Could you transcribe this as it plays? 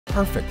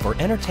Perfect for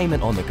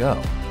entertainment on the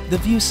go, the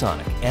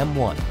ViewSonic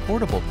M1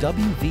 portable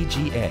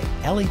WVGA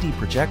LED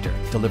projector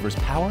delivers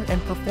power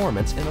and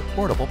performance in a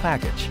portable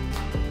package.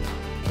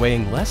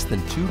 Weighing less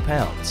than 2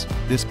 pounds,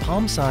 this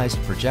palm-sized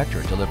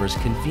projector delivers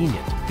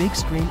convenient,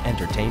 big-screen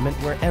entertainment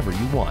wherever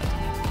you want.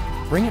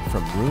 Bring it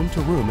from room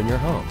to room in your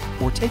home,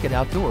 or take it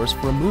outdoors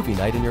for a movie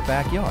night in your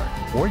backyard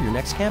or your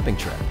next camping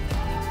trip.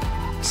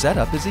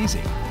 Setup is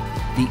easy.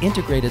 The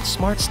integrated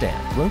Smart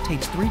Stand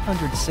rotates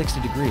 360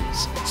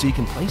 degrees, so you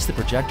can place the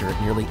projector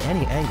at nearly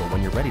any angle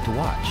when you're ready to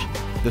watch.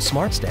 The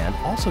Smart Stand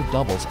also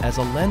doubles as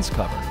a lens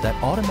cover that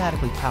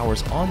automatically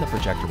powers on the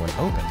projector when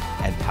open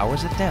and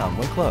powers it down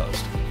when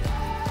closed.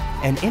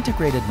 An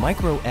integrated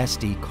micro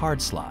SD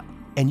card slot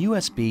and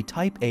USB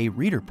Type-A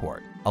reader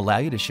port allow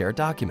you to share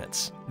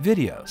documents,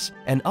 videos,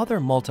 and other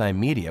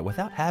multimedia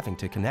without having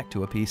to connect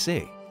to a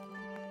PC.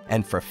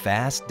 And for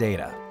fast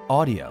data,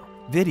 audio,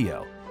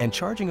 video, and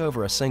charging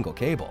over a single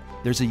cable,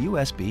 there's a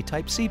USB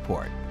Type-C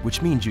port,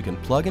 which means you can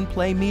plug and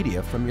play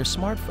media from your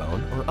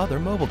smartphone or other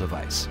mobile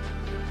device.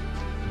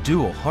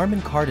 Dual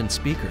Harmon Kardon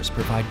speakers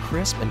provide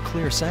crisp and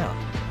clear sound,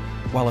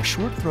 while a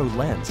short-throw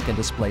lens can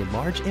display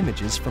large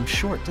images from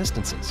short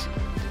distances.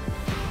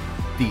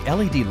 The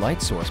LED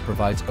light source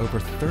provides over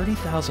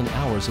 30,000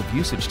 hours of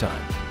usage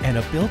time, and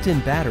a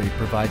built-in battery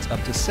provides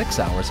up to 6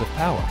 hours of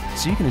power,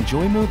 so you can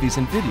enjoy movies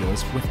and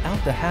videos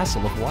without the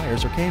hassle of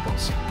wires or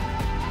cables.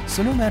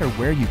 So no matter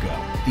where you go,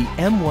 the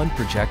M1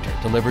 projector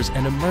delivers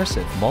an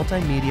immersive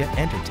multimedia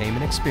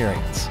entertainment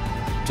experience.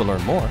 To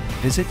learn more,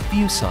 visit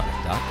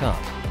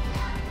ViewSonic.com.